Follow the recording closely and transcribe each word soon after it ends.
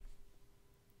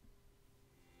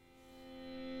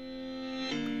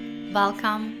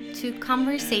Welcome to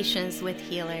Conversations with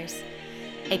Healers,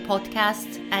 a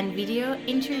podcast and video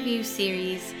interview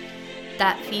series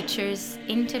that features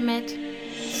intimate,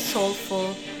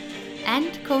 soulful,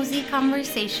 and cozy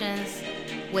conversations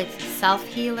with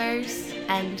self-healers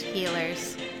and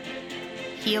healers.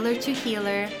 Healer to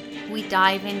healer, we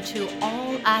dive into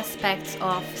all aspects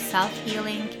of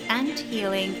self-healing and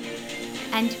healing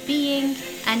and being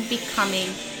and becoming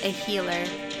a healer.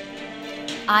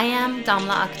 I am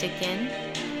Damla Aktekin.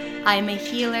 I'm a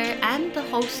healer and the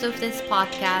host of this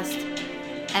podcast,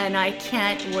 and I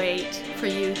can't wait for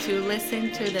you to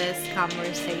listen to this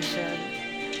conversation.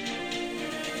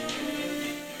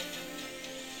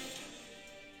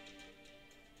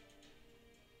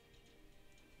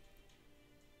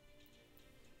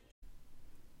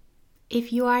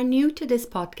 If you are new to this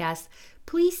podcast,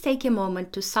 please take a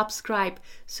moment to subscribe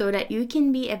so that you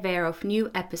can be aware of new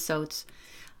episodes.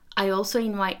 I also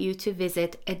invite you to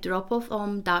visit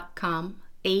adropofom.com,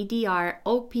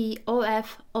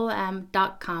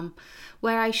 adropofom.com,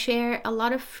 where I share a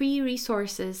lot of free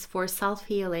resources for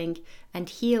self-healing and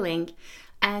healing,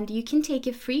 and you can take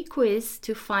a free quiz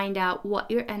to find out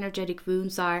what your energetic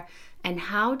wounds are and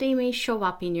how they may show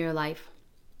up in your life.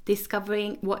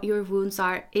 Discovering what your wounds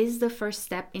are is the first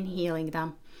step in healing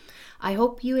them. I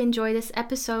hope you enjoy this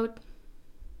episode.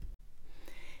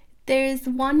 There is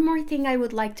one more thing I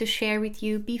would like to share with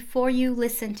you before you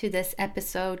listen to this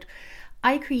episode.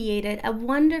 I created a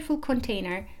wonderful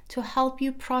container to help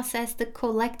you process the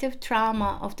collective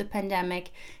trauma of the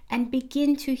pandemic and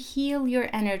begin to heal your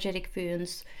energetic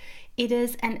wounds. It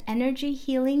is an energy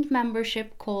healing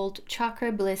membership called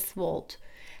Chakra Bliss Vault.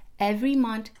 Every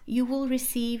month, you will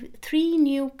receive 3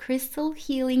 new crystal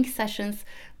healing sessions,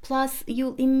 plus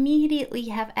you'll immediately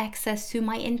have access to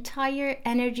my entire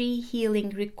energy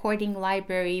healing recording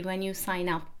library when you sign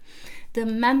up. The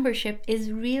membership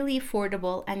is really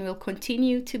affordable and will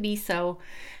continue to be so.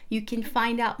 You can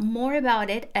find out more about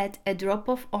it at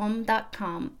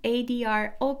adropofom.com,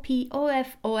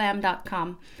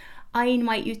 adropofom.com. I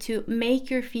invite you to make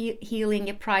your healing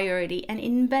a priority and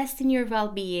invest in your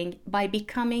well-being by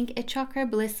becoming a Chakra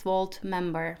Bliss Vault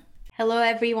member. Hello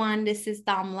everyone, this is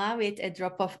Damla with A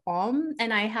Drop of Om,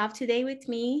 and I have today with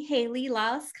me Haley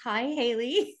Lusk. Hi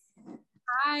Haley.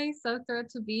 Hi, so thrilled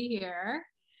to be here.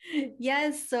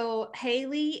 Yes, so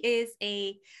Haley is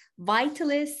a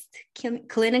vitalist,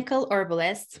 clinical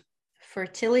herbalist,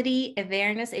 fertility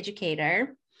awareness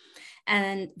educator,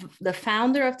 and the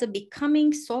founder of the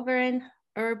Becoming Sovereign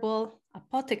Herbal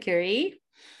Apothecary.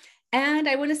 And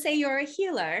I want to say you're a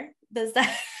healer. Does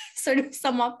that sort of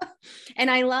sum up?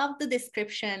 And I love the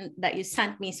description that you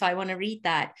sent me, so I want to read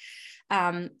that.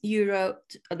 You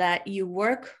wrote that you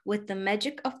work with the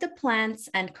magic of the plants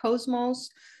and cosmos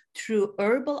through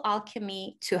herbal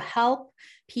alchemy to help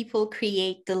people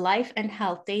create the life and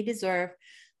health they deserve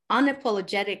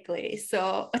unapologetically.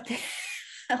 So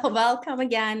welcome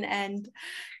again, and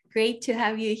great to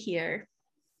have you here.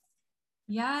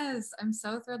 Yes, I'm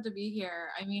so thrilled to be here.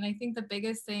 I mean, I think the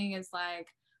biggest thing is like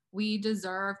we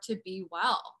deserve to be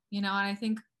well, and I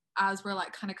think as we're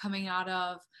like kind of coming out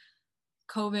of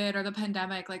COVID or the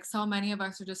pandemic, like so many of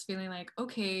us are just feeling like,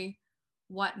 okay,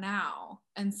 what now?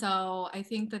 And so I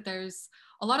think that there's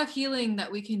a lot of healing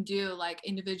that we can do like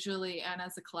individually and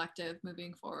as a collective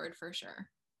moving forward for sure.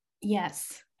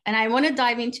 Yes. And I want to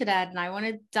dive into that. And I want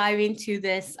to dive into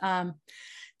this,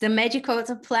 the magic of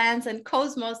the plants and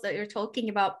cosmos that you're talking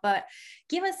about. But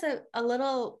give us a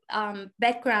little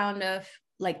background of,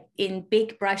 like, in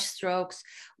big brush strokes,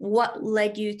 what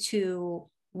led you to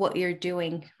what you're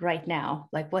doing right now?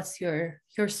 Like, what's your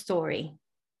story?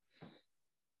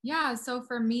 Yeah, so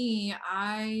for me,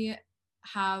 I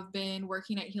have been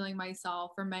working at healing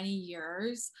myself for many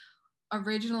years.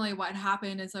 Originally, what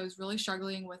happened is I was really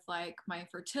struggling with like my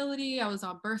fertility. I was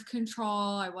on birth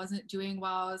control. I wasn't doing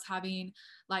well. I was having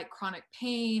like chronic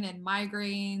pain and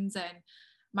migraines. And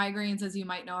migraines, as you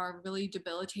might know, are really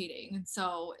debilitating. And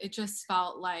so it just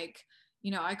felt like,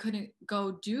 I couldn't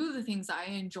go do the things I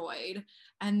enjoyed.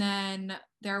 And then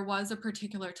there was a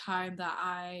particular time that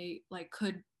I like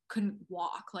couldn't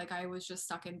walk. Like I was just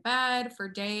stuck in bed for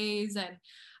days and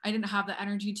I didn't have the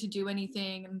energy to do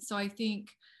anything. And so I think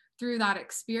through that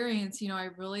experience, I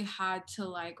really had to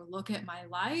like look at my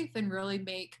life and really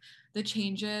make the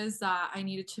changes that I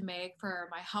needed to make for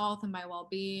my health and my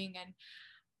well-being. And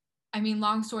I mean,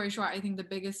 long story short, I think the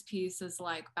biggest piece is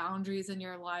like boundaries in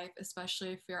your life,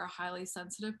 especially if you're a highly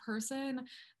sensitive person.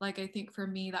 Like, I think for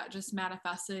me, that just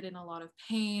manifested in a lot of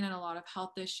pain and a lot of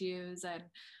health issues. And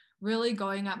really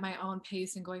going at my own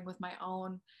pace and going with my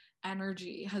own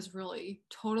energy has really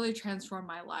totally transformed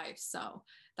my life. So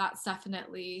that's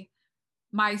definitely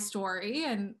my story.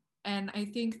 And I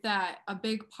think that a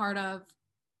big part of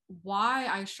why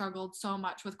I struggled so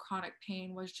much with chronic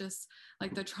pain was just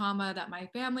like the trauma that my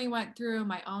family went through,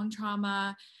 my own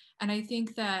trauma. And I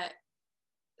think that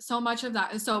so much of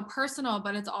that is so personal,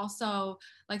 but it's also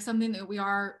like something that we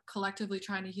are collectively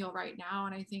trying to heal right now.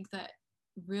 And I think that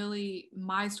really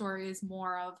my story is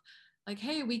more of like,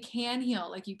 hey, we can heal.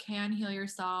 Like, you can heal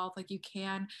yourself. Like, you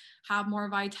can have more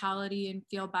vitality and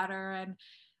feel better. And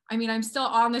I mean, I'm still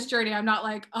on this journey. I'm not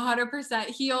like 100%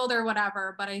 healed or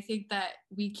whatever, but I think that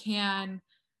we can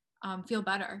feel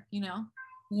better, you know?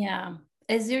 Yeah.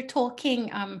 As you're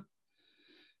talking,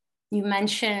 you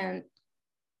mentioned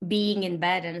being in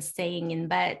bed and staying in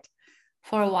bed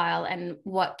for a while. And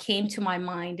what came to my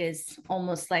mind is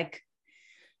almost like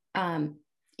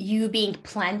you being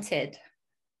planted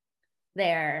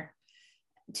there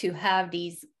to have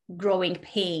these growing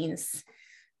pains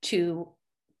to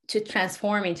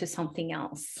transform into something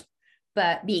else,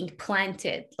 but being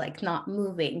planted, like not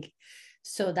moving,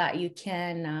 so that you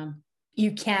can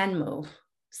move,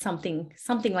 something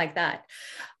like that.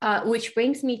 Which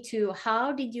brings me to,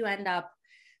 how did you end up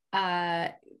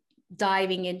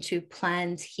diving into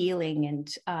plant healing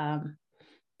and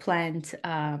plant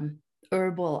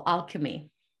herbal alchemy?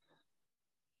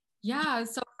 Yeah.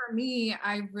 So for me,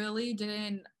 I really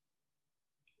didn't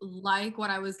like what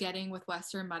I was getting with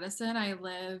Western medicine. I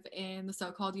live in the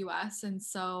so-called US. And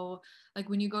so like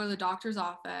when you go to the doctor's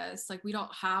office, like we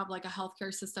don't have like a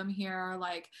healthcare system here.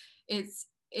 Like it's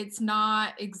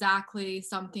not exactly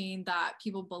something that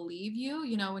people believe you,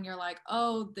 you know, when you're like,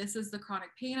 oh, this is the chronic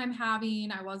pain I'm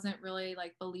having. I wasn't really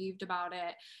like believed about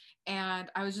it. And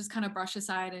I was just kind of brushed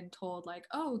aside and told like,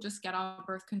 oh, just get on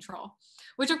birth control,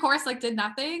 which of course like did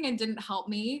nothing and didn't help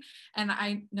me. And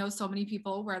I know so many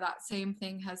people where that same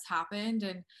thing has happened.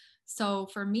 And so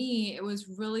for me, it was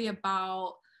really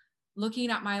about looking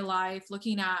at my life,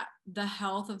 looking at the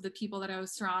health of the people that I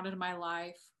was surrounded in my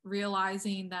life,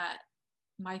 realizing that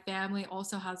my family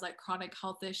also has like chronic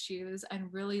health issues,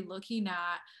 and really looking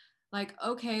at like,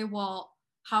 okay, well,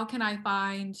 how can I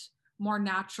find more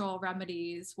natural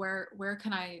remedies? Where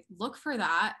can I look for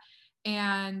that?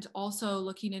 And also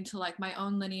looking into like my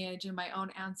own lineage and my own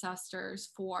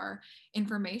ancestors for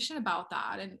information about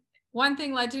that. And one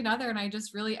thing led to another, and I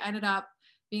just really ended up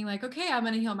being like, okay, I'm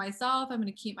going to heal myself. I'm going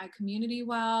to keep my community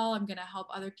well. I'm going to help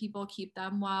other people keep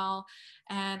them well.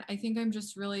 And I think I'm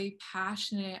just really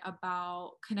passionate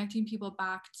about connecting people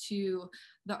back to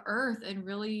the earth and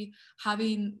really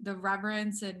having the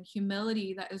reverence and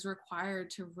humility that is required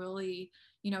to really,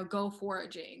 you know, go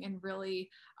foraging, and really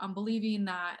believing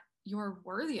that you're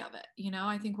worthy of it. You know,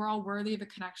 I think we're all worthy of a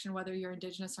connection, whether you're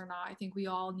Indigenous or not. I think we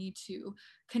all need to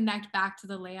connect back to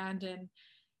the land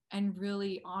and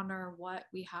really honor what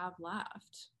we have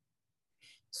left.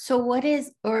 So what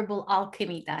is herbal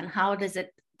alchemy then? How does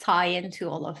it tie into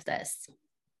all of this?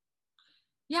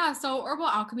 Yeah, so herbal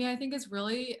alchemy, I think, is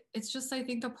really, it's just, I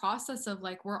think, the process of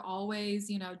like, we're always,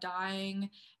 you know, dying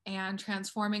and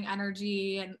transforming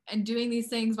energy and doing these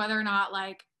things, whether or not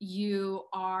like you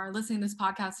are listening to this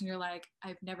podcast and you're like,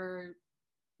 I've never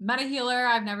met a healer,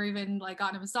 I've never even like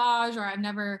gotten a massage, or I've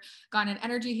never gotten an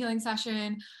energy healing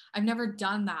session, I've never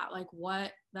done that. Like,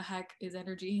 what the heck is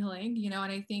energy healing, you know?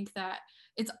 And I think that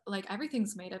it's like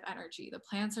everything's made of energy. The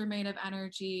plants are made of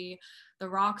energy, the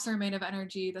rocks are made of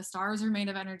energy, the stars are made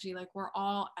of energy. Like, we're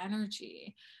all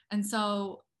energy. And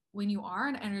so when you are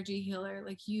an energy healer,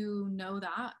 like, you know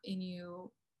that, and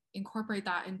you incorporate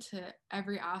that into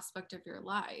every aspect of your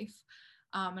life.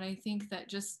 And I think that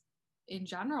just in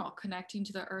general, connecting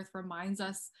to the earth reminds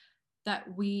us that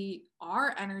we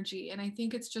are energy. And I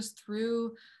think it's just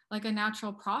through like a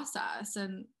natural process,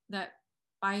 and that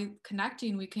by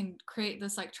connecting, we can create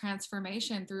this like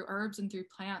transformation through herbs and through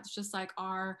plants, just like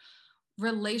our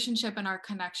relationship and our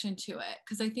connection to it.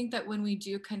 Because I think that when we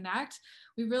do connect,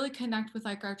 we really connect with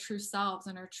like our true selves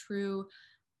and our true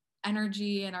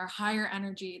energy and our higher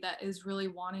energy that is really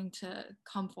wanting to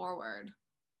come forward.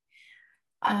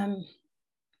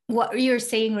 What you're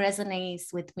saying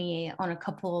resonates with me on a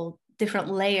couple different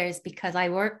layers, because I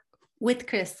work with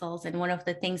crystals, and one of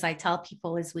the things I tell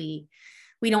people is we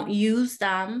don't use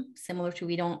them, similar to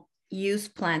we don't use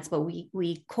plants, but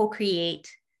we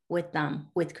co-create with them,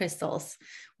 with crystals.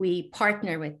 We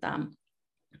partner with them.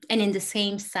 And in the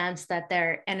same sense that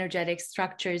they're energetic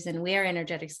structures and we're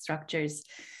energetic structures,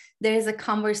 there's a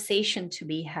conversation to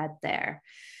be had there.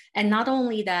 And not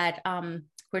only that,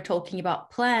 we're talking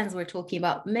about plants, we're talking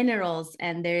about minerals,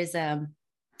 and there's a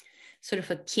sort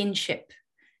of a kinship,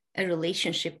 a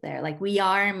relationship there. Like, we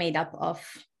are made up of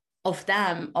of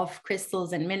them, of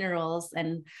crystals and minerals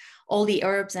and all the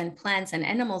herbs and plants and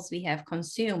animals we have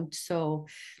consumed. So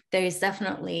there is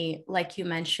definitely, like you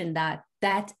mentioned, that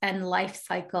and life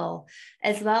cycle,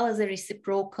 as well as a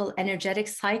reciprocal energetic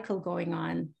cycle going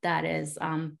on that is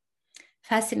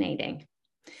fascinating.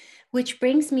 Which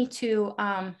brings me to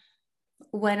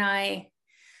when I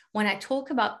talk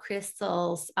about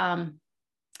crystals,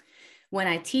 when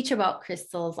I teach about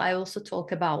crystals, I also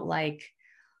talk about like,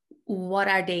 what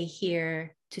are they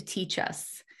here to teach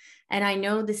us? And I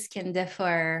know this can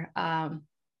differ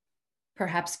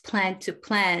perhaps plant to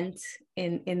plant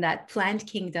in that plant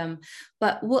kingdom,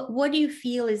 but what do you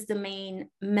feel is the main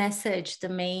message, the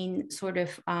main sort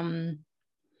of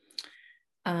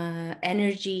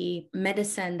energy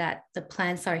medicine that the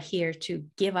plants are here to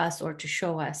give us or to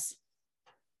show us?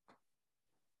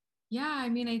 Yeah, I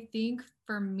mean, I think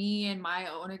for me and my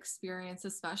own experience,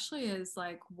 especially, is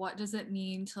like, what does it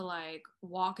mean to like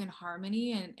walk in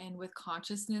harmony and with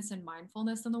consciousness and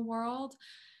mindfulness in the world?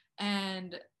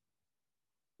 And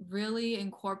really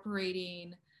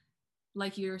incorporating,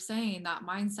 like you were saying, that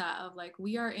mindset of like,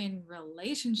 we are in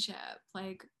relationship.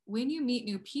 Like, when you meet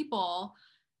new people,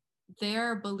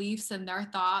 their beliefs and their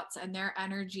thoughts and their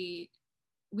energy,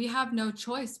 we have no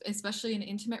choice, especially in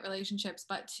intimate relationships,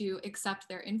 but to accept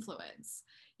their influence,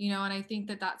 you know. And I think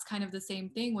that that's kind of the same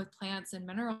thing with plants and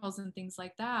minerals and things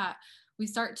like that. We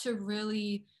start to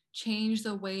really change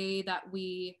the way that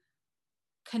we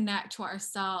connect to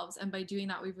ourselves, and by doing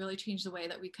that we really change the way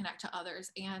that we connect to others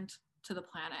and to the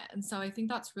planet. And so I think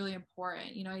that's really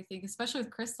important, you know. I think especially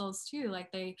with crystals too,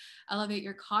 like they elevate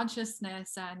your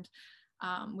consciousness, and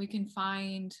we can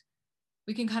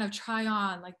kind of try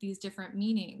on like these different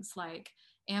meanings. Like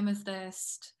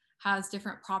amethyst has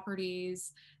different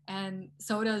properties, and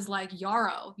so does like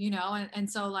yarrow, you know. And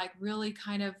so like really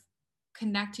kind of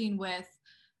connecting with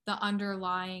the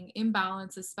underlying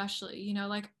imbalance, especially, you know.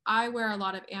 Like I wear a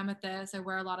lot of amethyst, I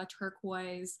wear a lot of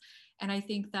turquoise, and I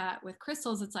think that with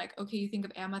crystals it's like, okay, you think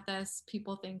of amethyst,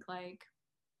 people think like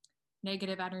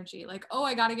negative energy, like, oh,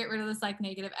 I got to get rid of this like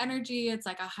negative energy, it's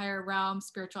like a higher realm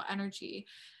spiritual energy.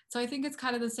 So I think it's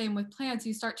kind of the same with plants.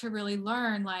 You start to really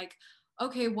learn like,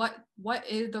 okay, what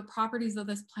is the properties of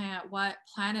this plant, what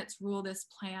planets rule this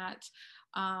plant,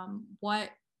 what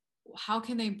how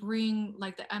can they bring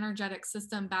like the energetic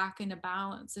system back into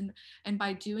balance. And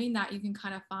by doing that you can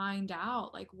kind of find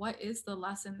out like what is the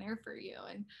lesson there for you.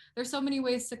 And there's so many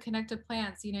ways to connect to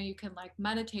plants, you know. You can like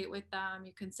meditate with them,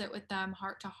 you can sit with them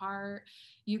heart to heart,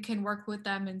 you can work with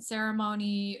them in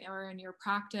ceremony or in your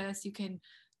practice, you can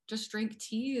just drink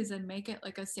teas and make it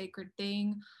like a sacred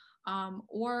thing,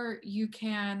 or you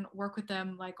can work with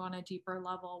them like on a deeper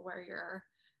level where you're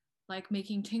like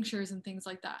making tinctures and things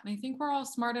like that. And I think we're all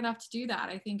smart enough to do that.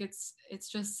 I think it's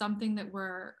just something that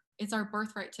it's our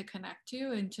birthright to connect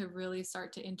to and to really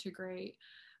start to integrate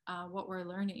what we're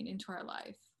learning into our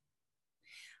life.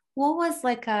 What was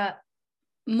like a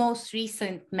most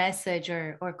recent message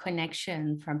or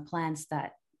connection from plants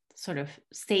that sort of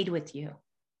stayed with you?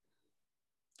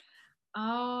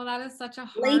 Oh, that is such a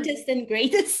hard. Latest and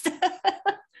greatest.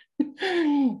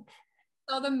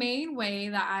 So the main way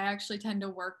that I actually tend to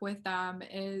work with them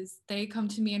is they come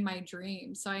to me in my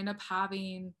dreams. So I end up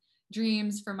having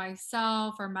dreams for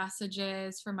myself or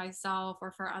messages for myself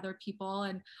or for other people.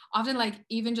 And often like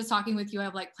even just talking with you, I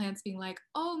have like plants being like,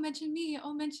 oh, mention me,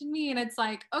 oh, mention me. And it's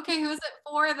like, okay, who's it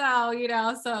for though? You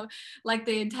know, so like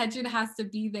the intention has to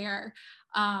be there.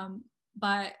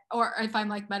 But or if I'm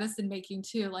like medicine making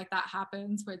too, like that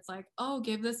happens where it's like, oh,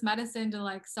 give this medicine to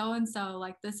like so and so,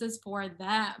 like this is for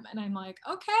them. And I'm like,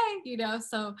 okay, you know.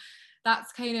 So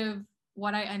that's kind of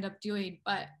what I end up doing.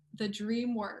 But the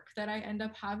dream work that I end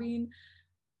up having,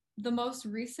 the most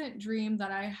recent dream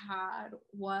that I had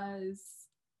was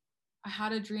I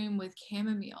had a dream with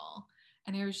chamomile,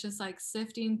 and it was just like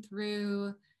sifting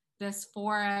through this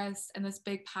forest and this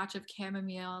big patch of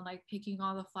chamomile and like picking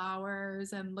all the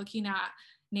flowers and looking at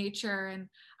nature. And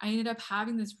I ended up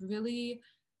having this really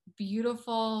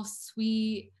beautiful,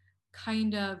 sweet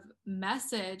kind of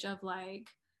message of like,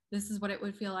 this is what it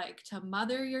would feel like to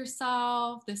mother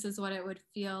yourself. This is what it would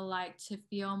feel like to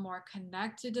feel more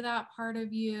connected to that part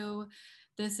of you.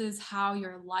 This is how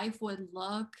your life would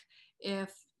look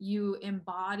if you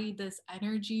embodied this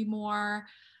energy more.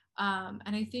 And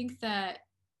I think that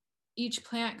each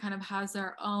plant kind of has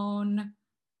their own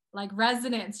like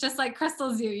resonance, just like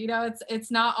crystals do, you know. It's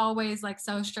not always like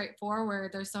so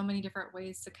straightforward. There's so many different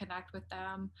ways to connect with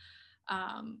them.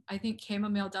 I think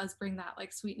chamomile does bring that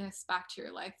like sweetness back to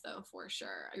your life though, for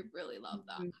sure. I really love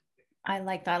that. I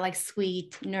like that, like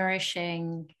sweet,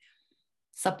 nourishing,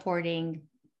 supporting,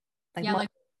 like, yeah, like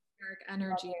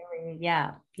energy.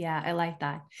 Yeah, yeah, I like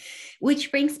that.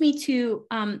 Which brings me to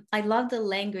I love the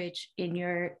language in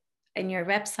your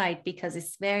website because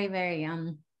it's very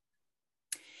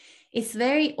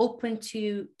open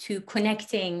to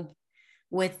connecting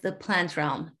with the plant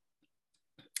realm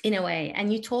in a way.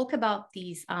 And you talk about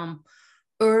these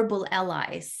herbal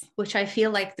allies, which I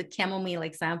feel like the chamomile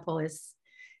example is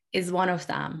one of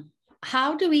them.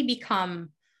 How do we become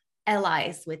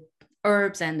allies with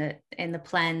herbs and the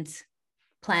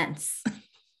plants?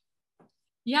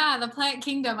 Yeah, the plant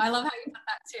kingdom. I love how you put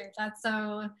that too. That's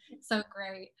so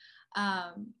great.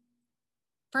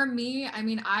 For me, I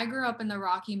mean, I grew up in the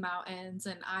Rocky Mountains,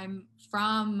 and I'm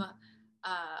from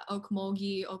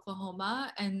Okmulgee,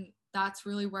 Oklahoma, and that's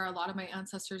really where a lot of my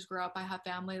ancestors grew up. I have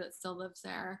family that still lives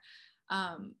there.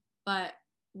 But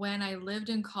when I lived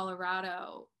in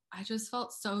Colorado, I just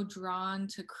felt so drawn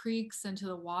to creeks and to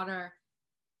the water.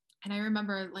 And I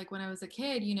remember, like, when I was a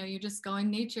kid, you know, you just go in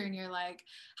nature and you're like,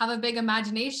 have a big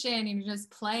imagination and you're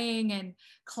just playing and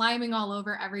climbing all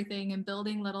over everything and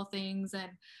building little things.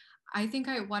 And I think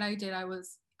what I did, I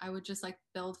would just like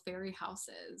build fairy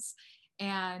houses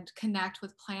and connect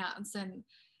with plants. And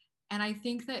I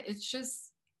think that it's just,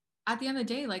 at the end of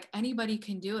the day, like, anybody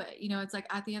can do it. You know, it's like,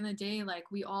 at the end of the day,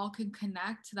 like, we all can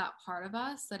connect to that part of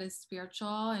us that is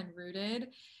spiritual and rooted.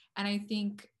 And I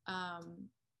think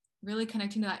really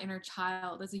connecting to that inner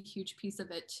child is a huge piece of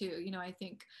it too. You know, I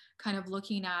think kind of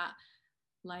looking at,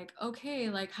 like, okay,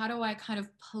 like, how do I kind of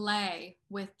play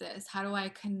with this? How do I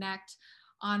connect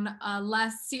on a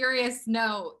less serious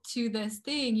note to this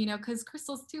thing, you know, because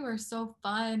crystals too are so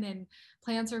fun, and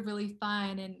plants are really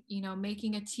fun, and, you know,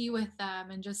 making a tea with them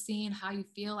and just seeing how you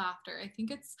feel after. I think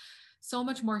it's so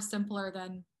much more simpler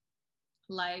than,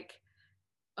 like,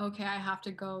 okay, I have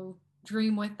to go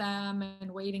dream with them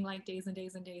and waiting like days and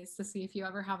days and days to see if you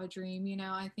ever have a dream. You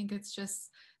know, I think it's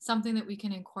just something that we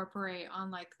can incorporate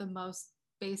on like the most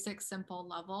basic, simple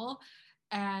level,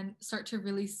 and start to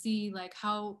really see like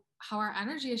how our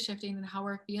energy is shifting and how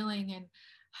we're feeling, and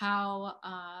how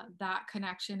that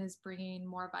connection is bringing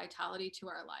more vitality to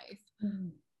our life.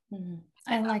 Mm-hmm.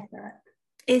 I like that.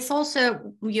 It's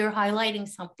also, you're highlighting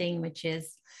something which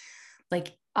is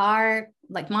like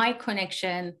my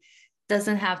connection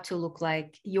doesn't have to look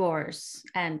like yours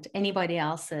and anybody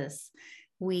else's.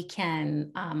 We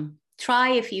can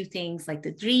try a few things like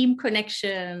the dream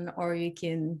connection, or you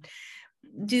can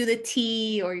do the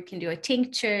tea, or you can do a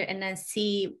tincture, and then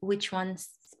see which one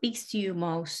speaks to you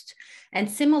most. And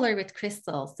similar with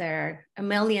crystals, there are a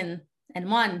million and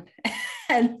one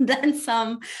and then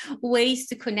some ways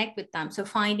to connect with them. So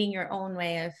finding your own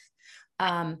way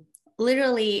of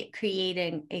literally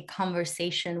creating a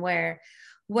conversation where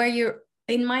you're,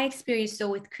 in my experience, so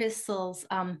with crystals,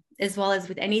 as well as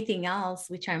with anything else,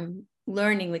 which I'm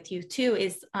learning with you too,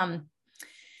 is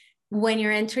when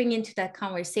you're entering into that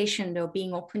conversation, though,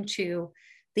 being open to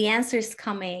the answers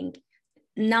coming,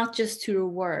 not just through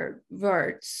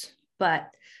words, but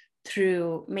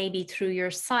through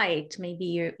your sight.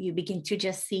 Maybe you begin to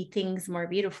just see things more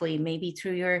beautifully, maybe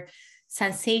through your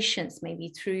sensations, maybe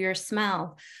through your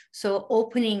smell. So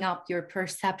opening up your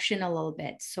perception a little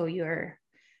bit, so you're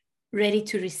ready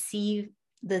to receive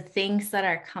the things that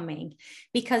are coming.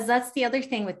 Because that's the other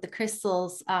thing with the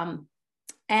crystals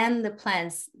and the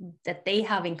plants that they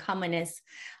have in common is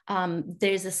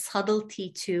there's a subtlety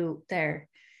to their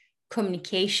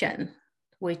communication,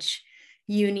 which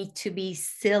you need to be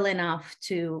still enough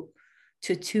to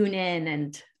tune in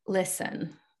and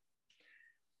listen.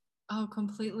 Oh,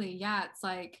 completely. Yeah. It's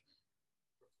like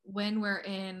when we're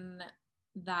in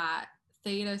that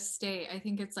theta state, I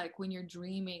think it's like when you're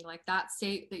dreaming, like that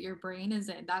state that your brain is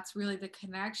in, that's really the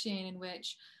connection in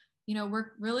which, you know,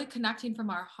 we're really connecting from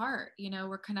our heart. You know,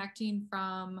 we're connecting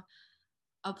from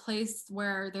a place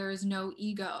where there is no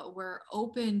ego. We're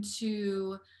open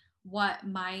to what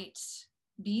might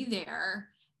be there.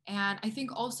 And I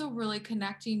think also really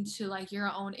connecting to like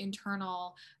your own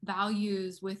internal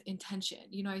values with intention.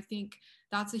 You know, I think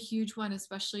that's a huge one,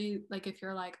 especially like if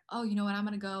you're like, oh, you know what, I'm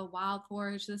going to go wild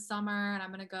forage this summer and I'm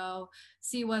going to go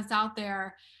see what's out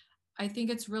there. I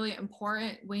think it's really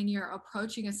important when you're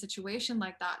approaching a situation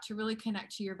like that to really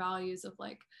connect to your values of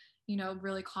like, you know,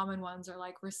 really common ones are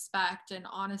like respect and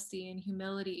honesty and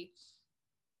humility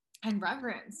and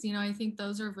reverence. You know, I think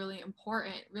those are really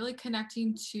important, really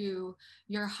connecting to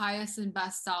your highest and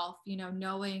best self, you know,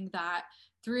 knowing that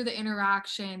through the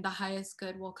interaction, the highest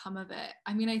good will come of it.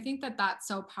 I mean, I think that that's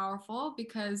so powerful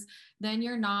because then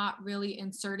you're not really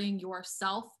inserting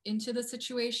yourself into the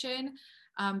situation,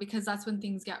 because that's when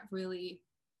things get really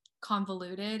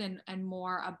convoluted and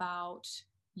more about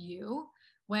you.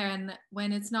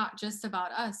 when it's not just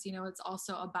about us, it's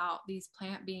also about these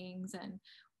plant beings. And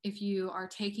if you are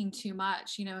taking too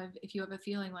much, if you have a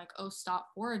feeling like, oh, stop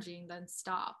foraging, then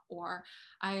stop. Or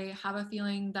I have a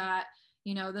feeling that,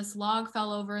 this log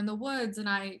fell over in the woods, and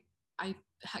I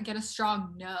get a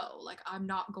strong no, like I'm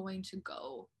not going to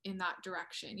go in that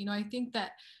direction. I think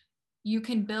that you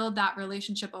can build that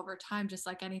relationship over time. Just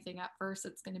like anything, at first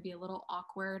it's going to be a little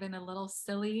awkward and a little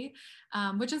silly,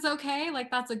 which is okay. Like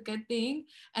that's a good thing.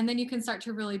 And then you can start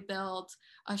to really build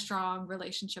a strong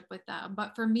relationship with them.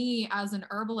 But for me as an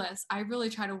herbalist, I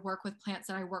really try to work with plants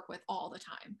that I work with all the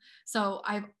time. So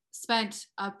I've spent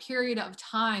a period of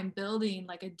time building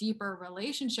like a deeper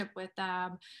relationship with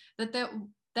them, that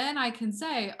then I can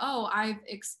say, oh, I've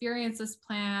experienced this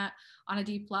plant on a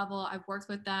deep level. I've worked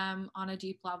with them on a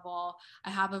deep level. I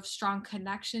have a strong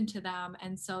connection to them.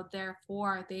 And so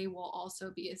therefore they will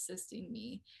also be assisting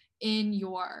me in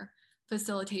your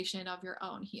facilitation of your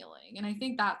own healing. And I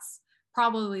think that's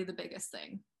probably the biggest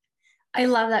thing. I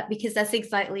love that, because that's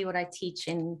exactly what I teach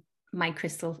in my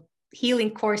crystal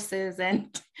healing courses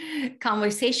and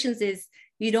conversations. Is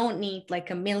you don't need like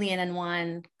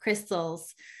 1,000,001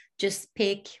 crystals. Just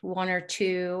pick one or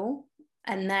two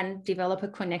and then develop a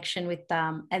connection with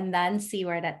them, and then see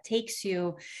where that takes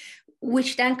you,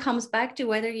 which then comes back to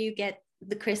whether you get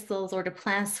the crystals or the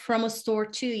plants from a store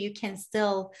too. You can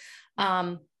still,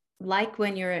 like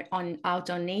when you're out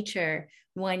on nature,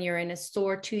 when you're in a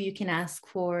store too, you can ask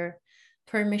for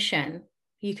permission.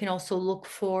 You can also look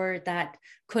for that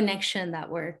connection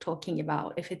that we're talking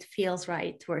about, if it feels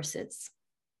right versus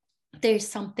there's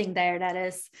something there that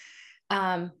is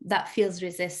that feels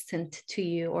resistant to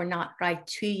you or not right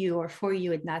to you or for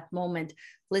you in that moment.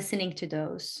 Listening to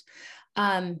those,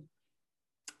 and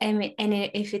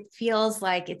if it feels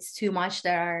like it's too much,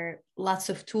 there are lots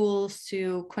of tools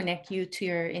to connect you to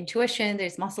your intuition.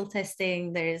 There's muscle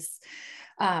testing, there's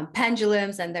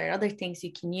pendulums, and there are other things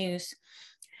you can use.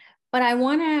 But I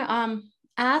want to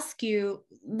ask you,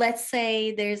 let's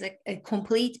say there's a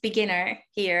complete beginner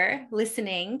here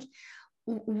listening.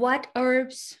 What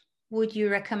herbs would you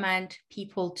recommend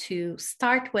people to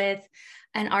start with?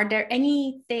 And are there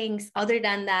any things other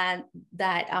than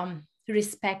that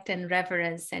respect and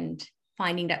reverence and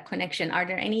finding that connection? Are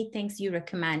there any things you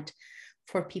recommend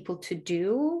for people to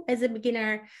do as a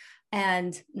beginner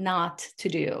and not to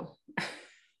do?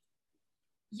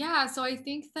 Yeah, so I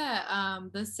think that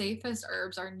the safest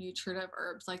herbs are nutritive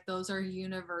herbs. Like those are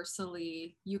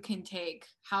universally, you can take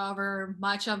however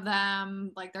much of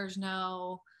them, like there's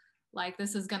no, like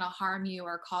this is going to harm you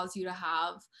or cause you to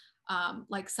have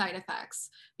like side effects.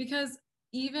 Because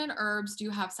even herbs do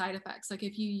have side effects. Like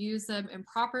if you use them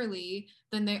improperly,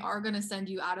 then they are going to send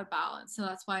you out of balance. So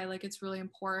that's why like it's really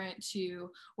important to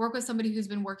work with somebody who's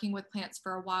been working with plants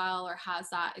for a while or has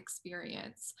that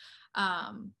experience.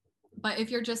 But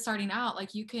if you're just starting out,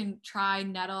 like you can try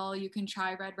nettle, you can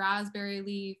try red raspberry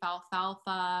leaf,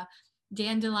 alfalfa,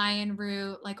 dandelion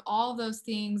root, like all those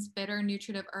things, bitter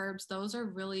nutritive herbs, those are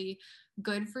really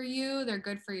good for you. They're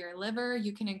good for your liver.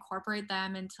 You can incorporate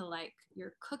them into like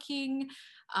your cooking.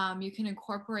 You can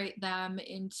incorporate them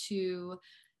into,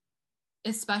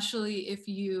 especially if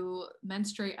you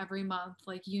menstruate every month,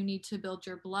 like you need to build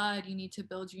your blood, you need to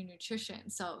build your nutrition.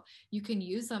 So you can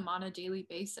use them on a daily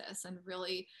basis and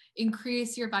really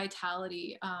increase your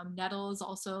vitality. Nettle is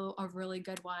also a really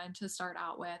good one to start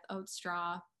out with, oat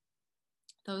straw,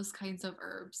 those kinds of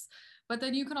herbs. But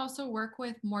then you can also work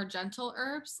with more gentle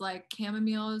herbs, like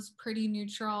chamomile is pretty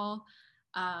neutral.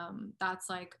 That's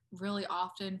like really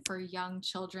often for young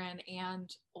children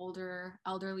and older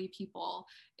elderly people.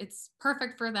 It's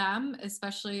perfect for them,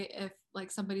 especially if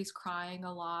like somebody's crying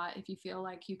a lot. If you feel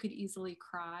like you could easily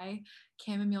cry,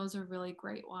 chamomile is a really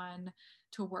great one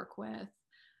to work with.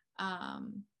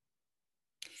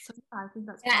 So yeah, I think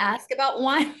that's. Can I ask about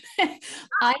one?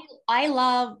 I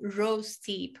love rose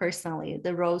tea personally,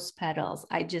 the rose petals.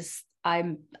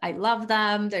 I love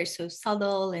them. They're so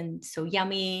subtle and so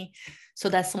yummy. So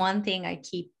that's one thing I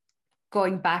keep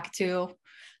going back to.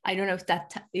 I don't know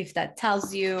if that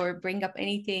tells you or bring up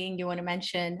anything you want to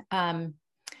mention.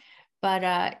 But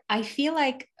I feel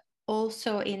like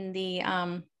also in the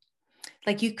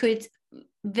like you could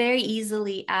very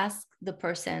easily ask the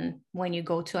person when you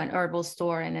go to an herbal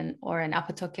store or an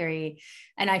apothecary,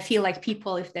 and I feel like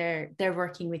people, if they're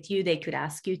working with you, they could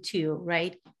ask you too,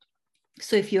 right?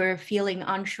 So if you're feeling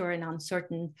unsure and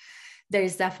uncertain,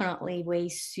 there's definitely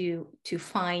ways to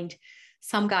find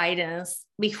some guidance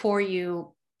before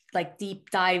you like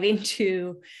deep dive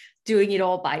into doing it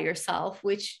all by yourself,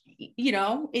 which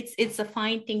it's a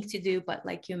fine thing to do, but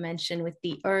like you mentioned with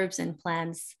the herbs and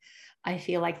plants, I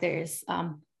feel like there's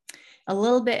a a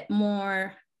little bit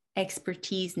more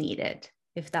expertise needed,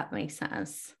 if that makes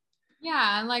sense.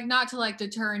 Yeah, and like not to like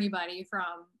deter anybody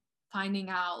from finding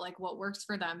out like what works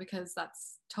for them, because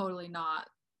that's totally not,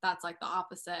 that's like the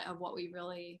opposite of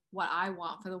what I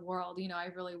want for the world. You know, I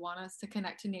really want us to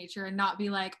connect to nature and not be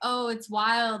like, oh, it's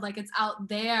wild, like it's out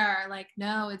there. Like,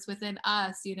 no, it's within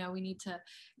us. You know, we need to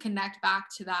connect back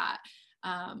to that.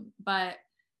 But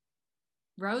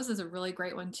rose is a really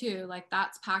great one too. Like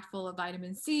that's packed full of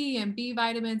vitamin C and B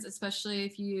vitamins, especially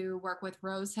if you work with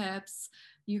rose hips.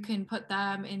 You can put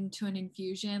them into an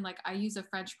infusion. Like I use a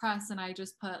French press and I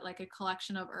just put like a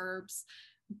collection of herbs,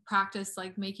 practice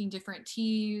like making different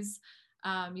teas.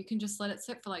 You can just let it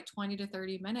sit for like 20 to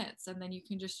 30 minutes and then you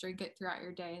can just drink it throughout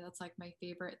your day. That's like my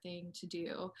favorite thing to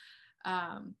do.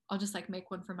 I'll just like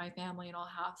make one for my family and I'll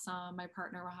have some, my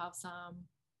partner will have some.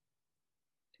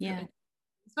 Yeah.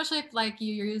 Especially if like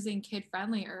you're using kid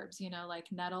friendly herbs, you know, like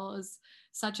nettle is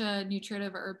such a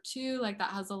nutritive herb too, like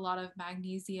that has a lot of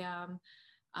magnesium.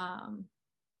 um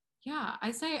yeah,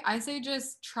 I say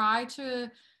just try to,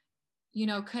 you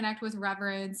know, connect with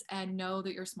reverence and know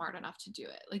that you're smart enough to do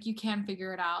it. Like you can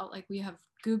figure it out. Like we have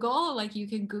Google, like you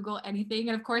can Google anything,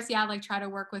 and of course, yeah, like try to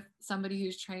work with somebody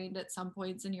who's trained at some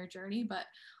points in your journey, but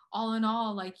all in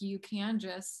all, like you can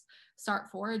just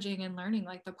start foraging and learning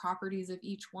like the properties of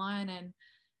each one, and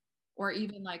or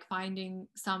even like finding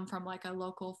some from like a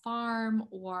local farm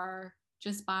or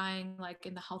just buying like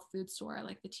in the health food store,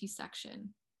 like the tea section.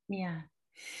 Yeah.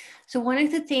 So one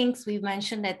of the things we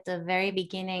mentioned at the very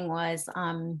beginning was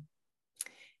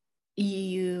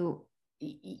you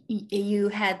you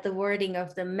had the wording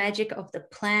of the magic of the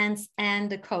plants and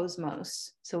the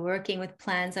cosmos. So working with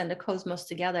plants and the cosmos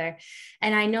together.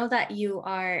 And I know that you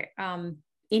are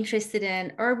interested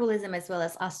in herbalism as well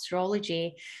as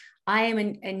astrology. I am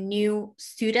a new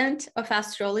student of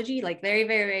astrology, like very,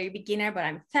 very, very beginner, but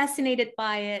I'm fascinated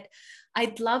by it.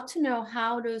 I'd love to know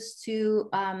how those two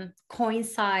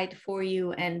coincide for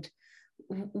you and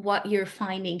what you're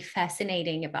finding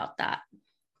fascinating about that.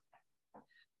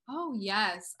 Oh,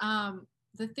 yes.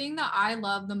 The thing that I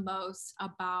love the most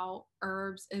about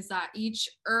herbs is that each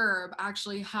herb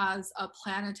actually has a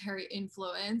planetary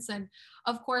influence. And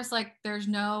of course, like there's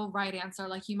no right answer.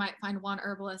 Like you might find one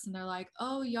herbalist and they're like,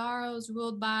 oh, yarrow is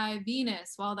ruled by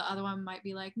Venus, while the other one might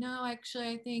be like, no, actually,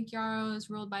 I think yarrow is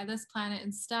ruled by this planet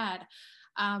instead.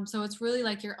 So it's really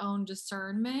like your own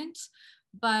discernment.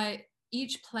 But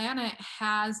each planet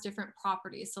has different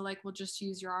properties. So, like, we'll just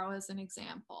use yarrow as an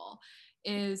example.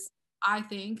 Is I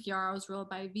think Yarrow is ruled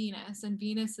by Venus, and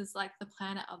Venus is like the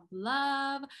planet of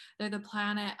love. They're the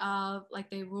planet of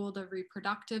like they rule the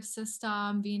reproductive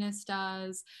system. Venus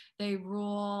does. They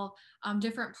rule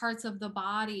different parts of the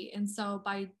body, and so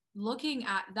by looking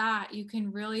at that, you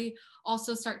can really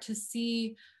also start to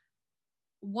see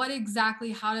what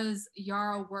exactly, how does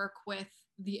Yarrow work with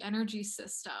the energy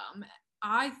system.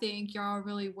 I think Yarrow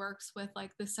really works with like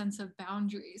the sense of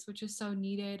boundaries, which is so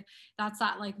needed. That's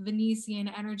that like Venusian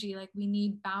energy. Like we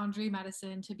need boundary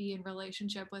medicine to be in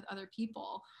relationship with other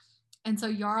people. And so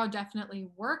Yarrow definitely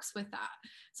works with that.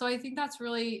 So I think that's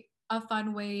really a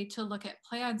fun way to look at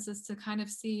plants, is to kind of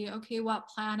see, okay, what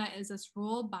planet is this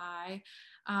ruled by?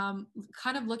 Kind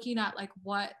of looking at like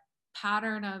what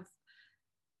pattern of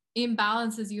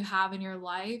imbalances you have in your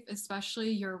life,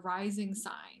 especially your rising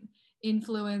sign,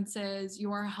 influences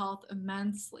your health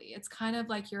immensely. It's kind of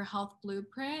like your health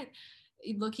blueprint.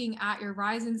 Looking at your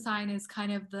rising sign is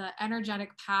kind of the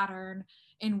energetic pattern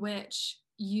in which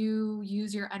you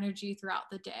use your energy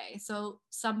throughout the day. So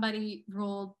somebody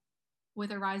ruled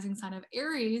with a rising sign of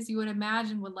Aries, you would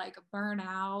imagine would like burn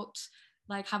out,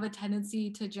 like have a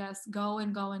tendency to just go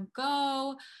and go and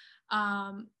go.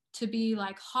 To be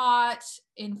like hot,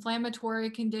 inflammatory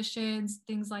conditions,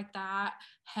 things like that,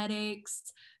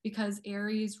 headaches, because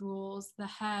Aries rules the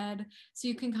head. So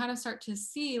you can kind of start to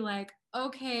see, like,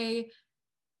 okay,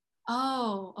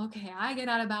 oh, okay, I get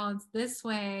out of balance this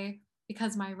way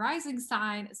because my rising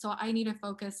sign. So I need to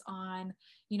focus on,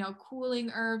 you know,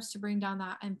 cooling herbs to bring down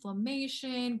that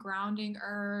inflammation, grounding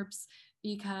herbs,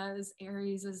 because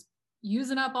Aries is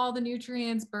using up all the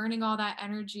nutrients, burning all that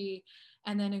energy,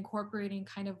 and then incorporating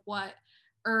kind of what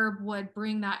herb would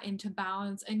bring that into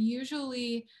balance. And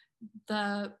usually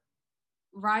the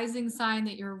rising sign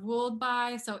that you're ruled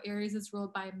by, so Aries is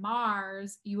ruled by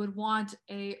Mars, you would want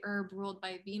a herb ruled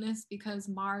by Venus, because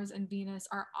Mars and Venus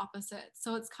are opposites.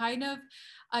 So it's kind of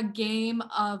a game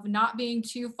of not being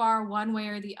too far one way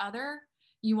or the other.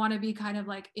 You want to be kind of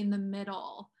like in the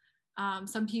middle.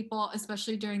 Some people,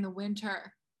 especially during the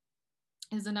winter,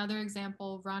 is another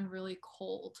example. Run really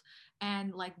cold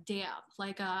and like damp,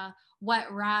 like a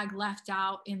wet rag left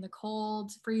out in the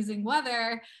cold, freezing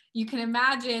weather. You can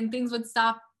imagine things would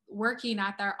stop working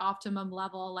at their optimum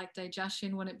level. Like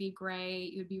digestion wouldn't be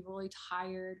great. You'd be really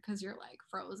tired because you're like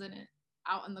frozen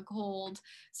out in the cold.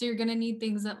 So you're going to need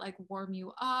things that like warm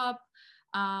you up,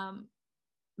 um,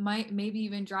 might maybe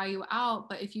even dry you out.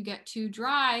 But if you get too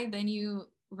dry, then you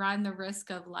run the risk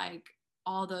of like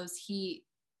all those heat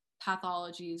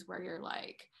pathologies where you're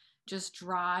like just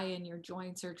dry and your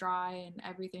joints are dry and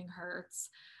everything hurts.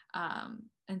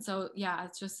 And so yeah,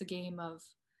 it's just a game of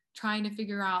trying to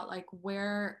figure out like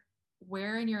where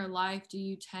in your life do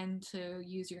you tend to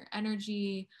use your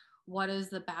energy? What does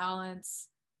the balance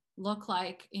look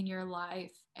like in your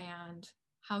life, and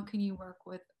how can you work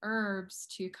with herbs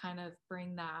to kind of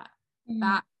bring that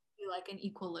back to like an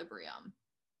equilibrium?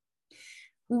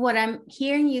 What I'm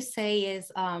hearing you say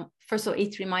is, first of all,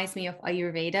 it reminds me of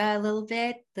Ayurveda a little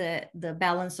bit, the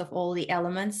balance of all the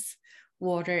elements,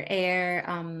 water, air,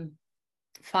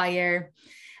 fire.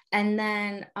 And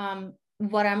then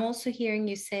what I'm also hearing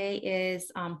you say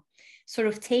is sort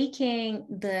of taking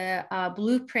the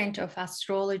blueprint of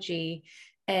astrology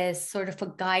as sort of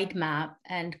a guide map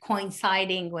and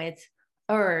coinciding with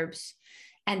herbs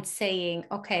and saying,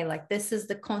 okay, like this is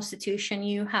the constitution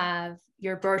you have,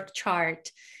 your birth chart.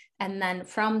 And then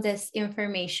from this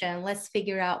information, let's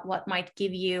figure out what might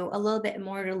give you a little bit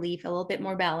more relief, a little bit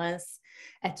more balance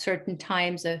at certain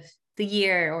times of the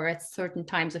year or at certain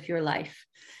times of your life,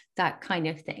 that kind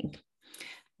of thing.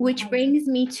 Which brings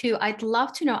me to, I'd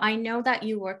love to know, I know that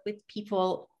you work with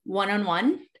people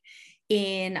one-on-one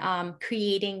in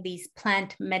creating these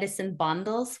plant medicine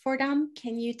bundles for them.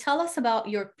 Can you tell us about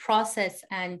your process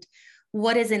and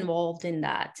what is involved in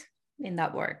that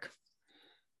work?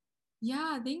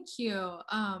 Yeah, thank you.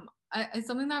 It's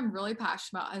something that I'm really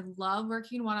passionate about. I love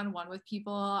working one-on-one with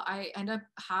people. I end up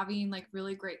having like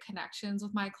really great connections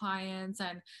with my clients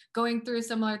and going through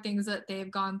similar things that they've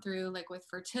gone through, like with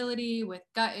fertility, with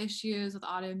gut issues, with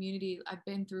autoimmunity. I've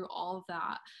been through all of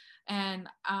that, and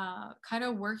kind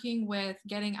of working with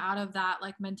getting out of that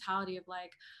like mentality of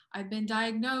like, I've been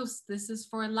diagnosed, this is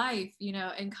for life,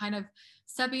 and kind of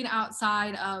stepping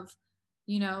outside of,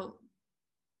 you know,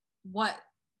 what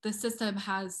the system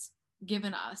has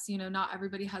given us. Not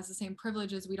everybody has the same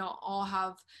privileges. We don't all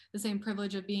have the same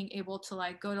privilege of being able to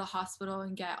like go to the hospital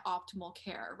and get optimal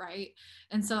care, right?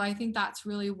 And so I think that's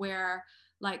really where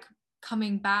like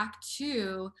coming back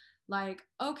to like,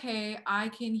 okay, I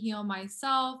can heal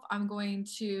myself. I'm going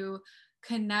to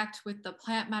connect with the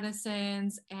plant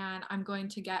medicines, and I'm going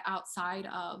to get outside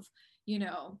of,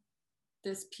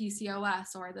 this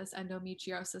PCOS or this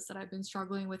endometriosis that I've been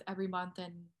struggling with every month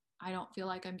and I don't feel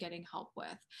like I'm getting help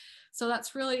with. So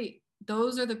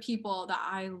those are the people that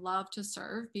I love to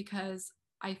serve, because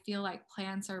I feel like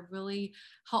plants are really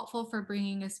helpful for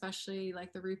bringing especially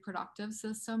like the reproductive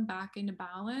system back into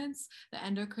balance, the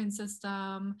endocrine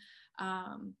system,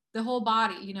 the whole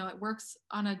body. It works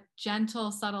on a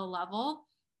gentle, subtle level.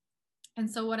 And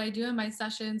so what I do in my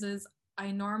sessions is I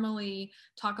normally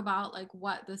talk about like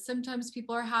what the symptoms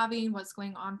people are having, what's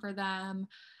going on for them,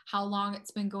 how long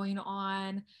it's been going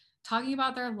on, talking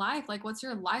about their life, like what's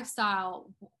your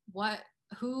lifestyle,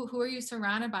 who are you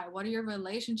surrounded by, what are your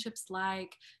relationships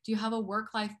like, do you have a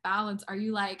work-life balance, are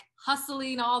you like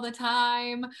hustling all the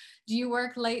time, do you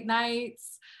work late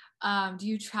nights, do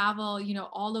you travel,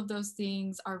 all of those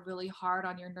things are really hard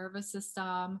on your nervous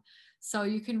system. So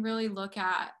you can really look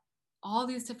at all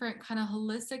these different kind of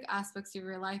holistic aspects of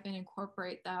your life and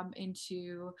incorporate them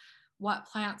into what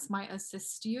plants might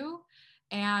assist you,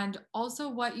 and also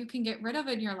what you can get rid of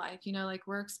in your life. Like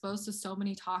we're exposed to so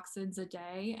many toxins a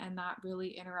day, and that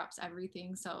really interrupts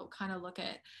everything. So kind of look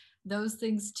at those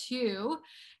things too.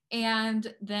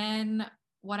 And then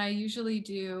what I usually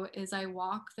do is I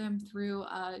walk them through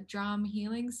a drum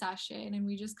healing session, and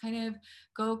we just kind of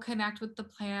go connect with the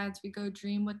plants. We go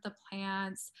dream with the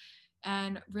plants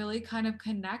and really kind of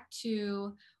connect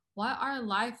to what our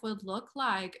life would look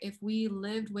like if we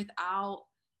lived without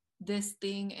this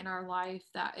thing in our life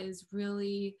that is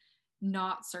really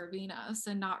not serving us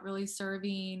and not really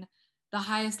serving the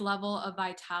highest level of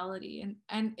vitality.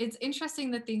 And it's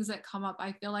interesting the things that come up.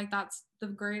 I feel like that's the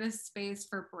greatest space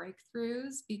for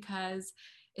breakthroughs, because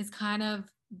it's kind of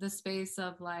the space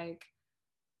of like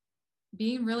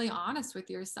being really honest with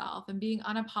yourself and being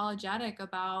unapologetic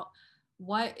about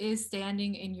what is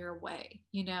standing in your way,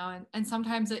 and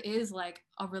sometimes it is like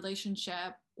a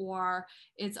relationship, or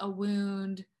it's a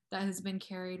wound that has been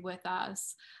carried with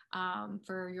us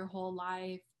for your whole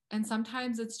life. And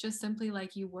sometimes it's just simply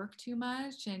like you work too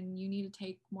much and you need to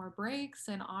take more breaks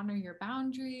and honor your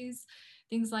boundaries,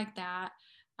 things like that.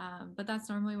 But that's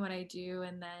normally what I do.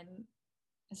 And then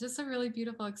it's just a really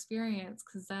beautiful experience,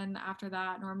 because then after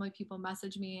that, normally people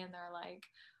message me and they're like,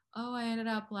 oh, I ended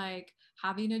up like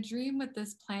having a dream with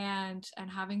this plant and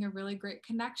having a really great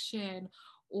connection,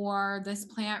 or this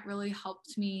plant really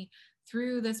helped me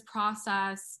through this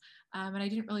process. And I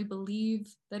didn't really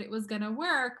believe that it was going to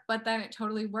work, but then it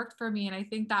totally worked for me. And I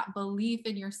think that belief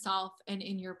in yourself and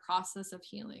in your process of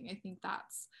healing, I think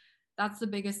that's the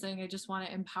biggest thing. I just want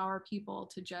to empower people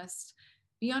to just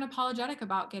be unapologetic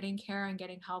about getting care and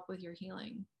getting help with your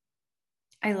healing.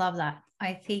 I love that.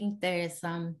 I think there's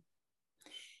a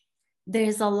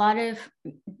lot of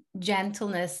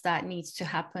gentleness that needs to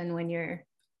happen when you're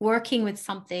working with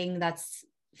something that's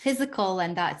physical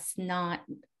and that's not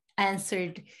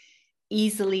answered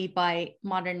easily by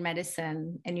modern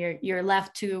medicine, and you're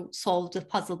left to solve the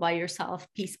puzzle by yourself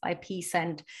piece by piece.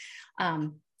 And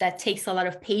that takes a lot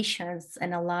of patience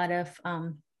and a lot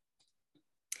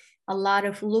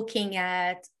of looking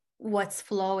at what's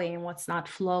flowing, what's not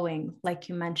flowing, like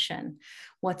you mentioned,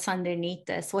 what's underneath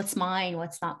this, what's mine,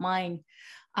 what's not mine.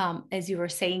 As you were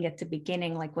saying at the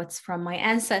beginning, like what's from my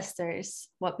ancestors,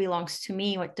 what belongs to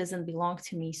me, what doesn't belong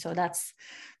to me. So that's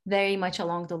very much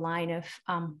along the line of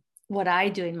what I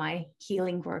do in my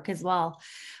healing work as well.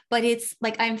 But it's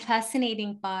like I'm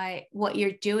fascinated by what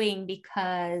you're doing,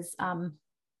 because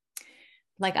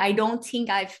like I don't think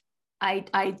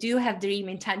I do have dream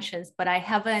intentions, but I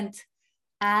haven't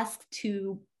asked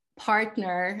to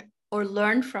partner or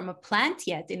learn from a plant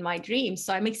yet in my dreams.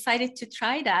 So I'm excited to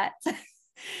try that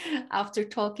after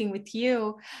talking with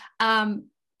you. And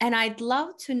I'd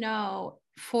love to know,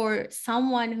 for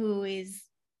someone who is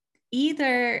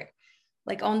either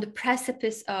like on the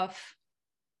precipice of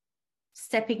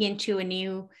stepping into a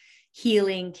new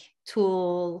healing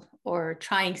tool or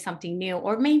trying something new,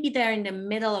 or maybe they're in the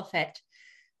middle of it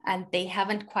and they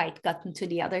haven't quite gotten to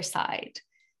the other side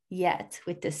yet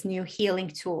with this new healing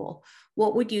tool,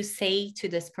 what would you say to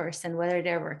this person, whether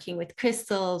they're working with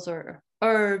crystals or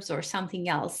herbs or something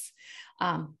else?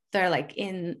 They're like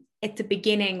at the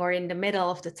beginning or in the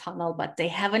middle of the tunnel, but they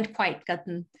haven't quite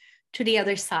gotten to the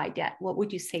other side yet. What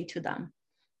would you say to them?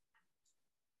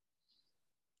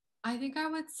 I think I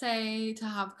would say to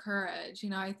have courage.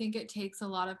 I think it takes a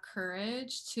lot of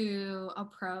courage to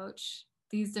approach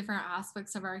these different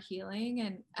aspects of our healing,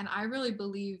 and I really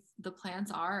believe the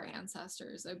plants are our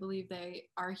ancestors. I believe they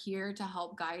are here to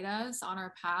help guide us on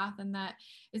our path, and that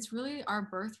it's really our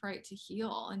birthright to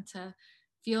heal and to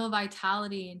feel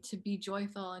vitality and to be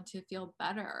joyful and to feel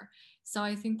better. So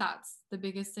I think that's the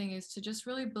biggest thing, is to just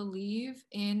really believe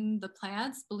in the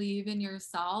plants, believe in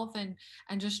yourself, and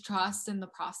just trust in the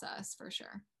process, for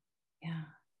sure. Yeah.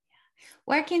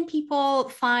 Where can people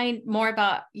find more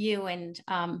about you and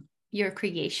your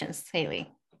creations, Haley?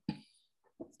 So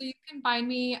you can find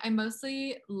me, I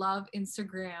mostly love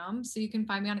Instagram. So you can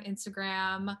find me on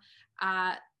Instagram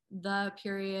at the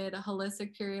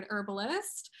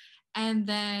herbalist. And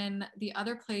then the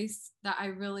other place that I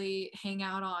really hang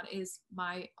out on is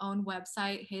my own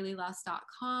website,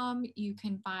 HaleyLust.com. You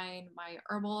can find my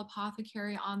herbal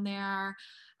apothecary on there.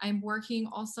 I'm working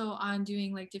also on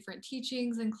doing like different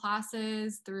teachings and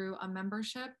classes through a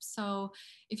membership. So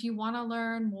if you want to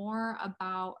learn more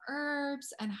about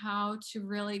herbs and how to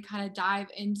really kind of dive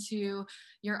into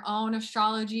your own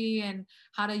astrology and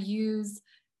how to use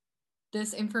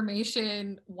this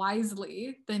information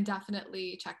wisely, then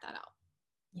definitely check that out.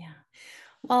 Yeah.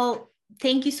 Well,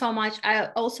 thank you so much. I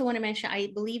also want to mention, I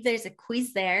believe there's a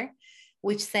quiz there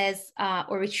which says,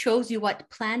 or it shows you what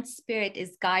plant spirit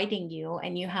is guiding you.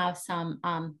 And you have some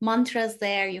mantras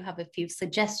there. You have a few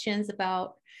suggestions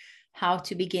about how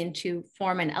to begin to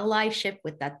form an allyship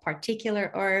with that particular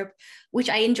herb, which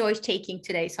I enjoyed taking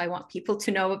today. So I want people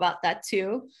to know about that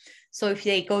too. So if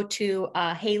they go to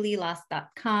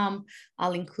HaleyLust.com,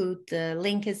 I'll include the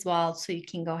link as well. So you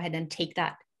can go ahead and take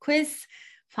that quiz,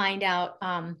 find out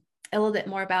a little bit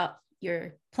more about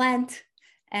your plant,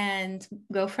 and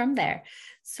go from there.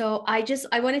 So I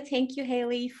want to thank you,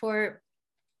 Haley, for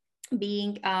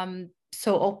being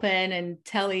so open and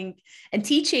telling and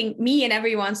teaching me and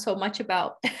everyone so much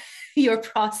about your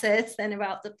process and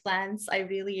about the plants. I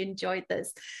really enjoyed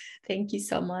this. Thank you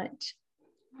so much.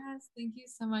 Yes, thank you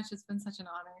so much. It's been such an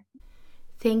honor.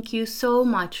 Thank you so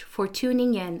much for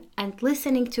tuning in and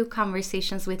listening to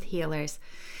Conversations with Healers.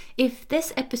 If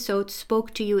this episode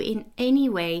spoke to you in any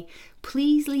way,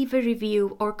 please leave a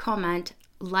review or comment,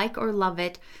 like or love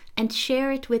it, and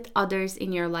share it with others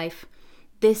in your life.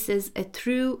 This is a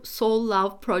true soul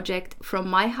love project from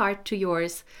my heart to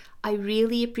yours. I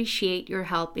really appreciate your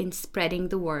help in spreading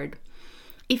the word.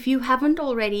 If you haven't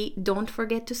already, don't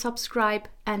forget to subscribe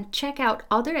and check out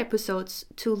other episodes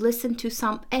to listen to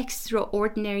some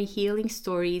extraordinary healing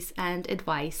stories and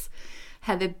advice.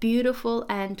 Have a beautiful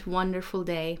and wonderful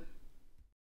day.